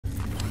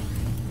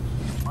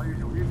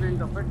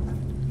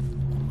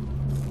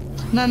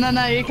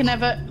No, you can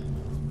have it.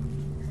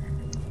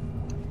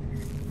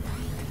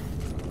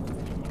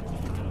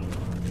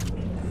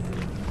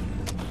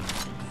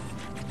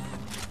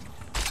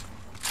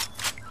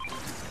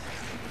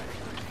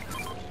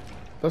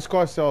 This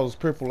guy sells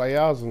purple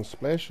ARs and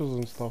splashes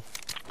and stuff.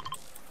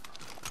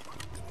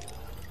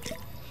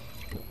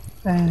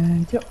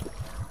 Thank you.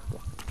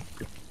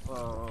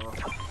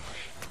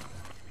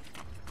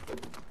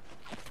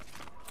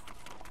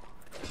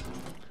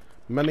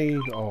 Mini,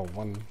 oh,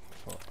 one.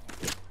 Fuck.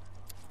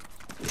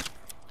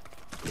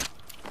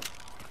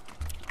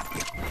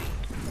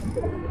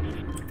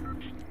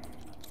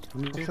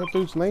 What's that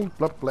dude's name?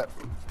 Blip Blip.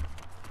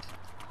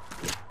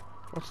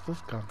 What's this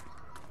gun?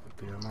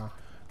 DMR.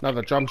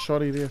 Another jump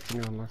shotty there for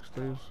anyone likes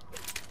these.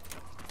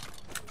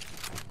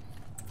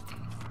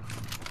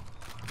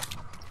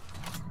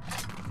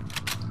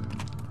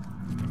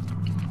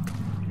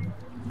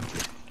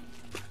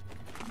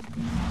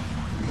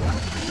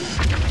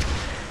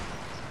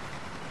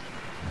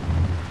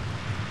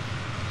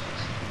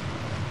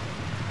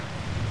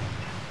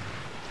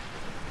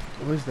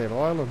 Where's that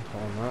island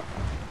on that?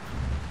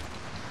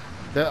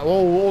 That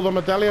all the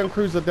medallion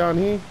crews are down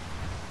here.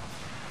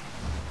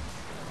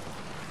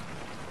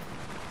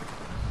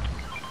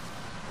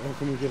 How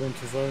can we get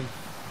into zone?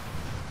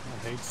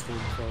 I hate storm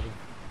fighting.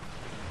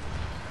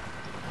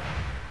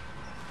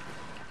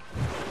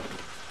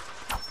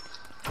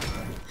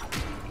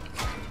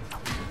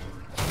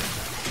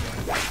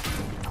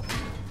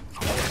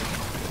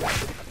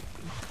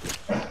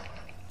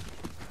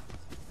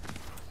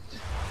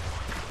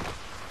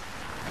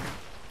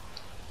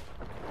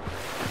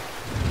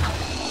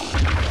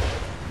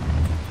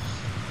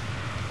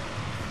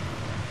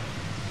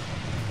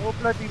 Oh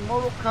bloody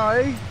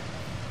Molokai!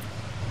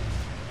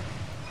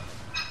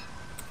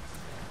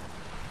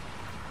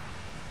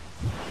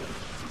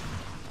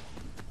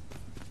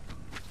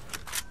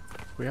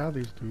 Where are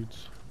these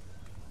dudes?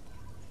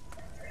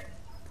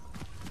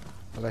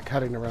 Are they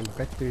cutting around the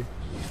back there?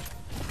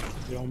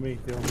 They're on me,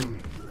 they're on me.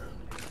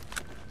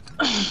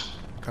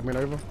 Coming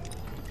over.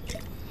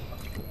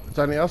 There's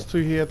only us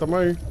two here at the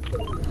moment.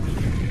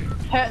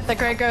 Pat, the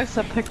grey ghost,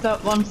 I picked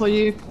up one for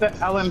you,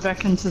 but I went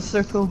back into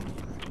circle.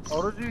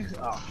 Oh, did you?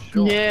 Oh,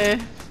 sure. Yeah.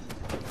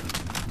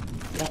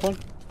 That one?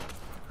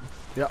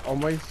 Yeah, on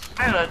me.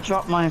 I gotta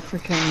drop my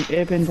freaking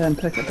airbender and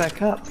pick it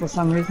back up. For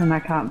some reason I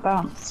can't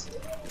bounce.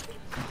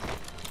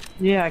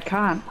 Yeah, I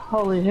can't.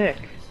 Holy heck.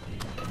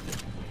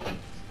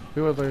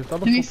 Who are those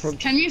other Can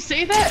footprints? you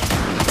see that?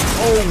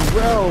 Oh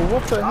wow,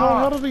 what the hell?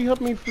 How did he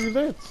hit me through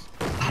that?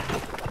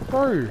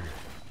 Bro.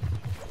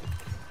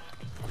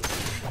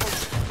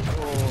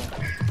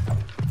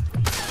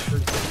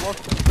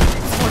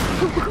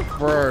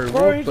 Bro,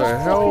 what the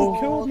hell?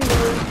 Killed me,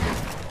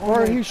 bro.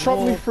 Bro, he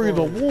shot me through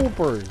the wall,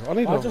 bro.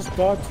 I just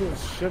died to the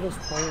shittest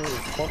player in the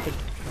fucking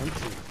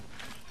country.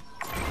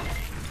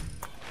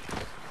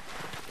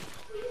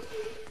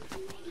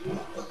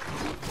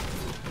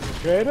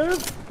 Creative?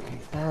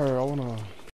 Bro, I wanna...